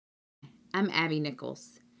I'm Abby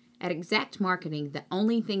Nichols. At Exact Marketing, the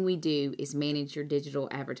only thing we do is manage your digital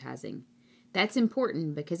advertising. That's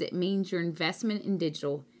important because it means your investment in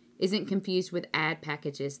digital isn't confused with ad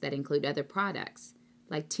packages that include other products,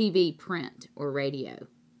 like TV, print, or radio.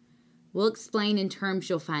 We'll explain in terms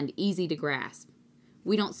you'll find easy to grasp.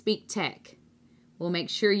 We don't speak tech. We'll make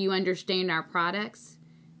sure you understand our products,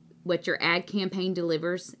 what your ad campaign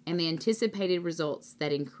delivers, and the anticipated results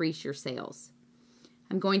that increase your sales.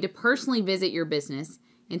 I'm going to personally visit your business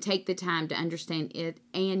and take the time to understand it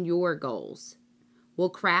and your goals. We'll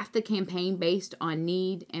craft the campaign based on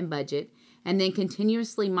need and budget, and then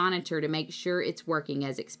continuously monitor to make sure it's working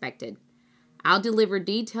as expected. I'll deliver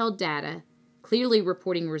detailed data, clearly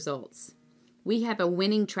reporting results. We have a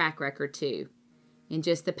winning track record too. In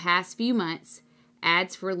just the past few months,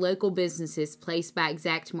 ads for local businesses placed by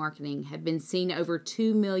Exact Marketing have been seen over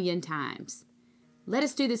 2 million times. Let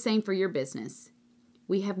us do the same for your business.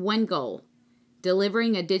 We have one goal: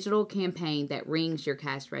 delivering a digital campaign that rings your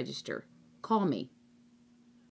cash register. Call me.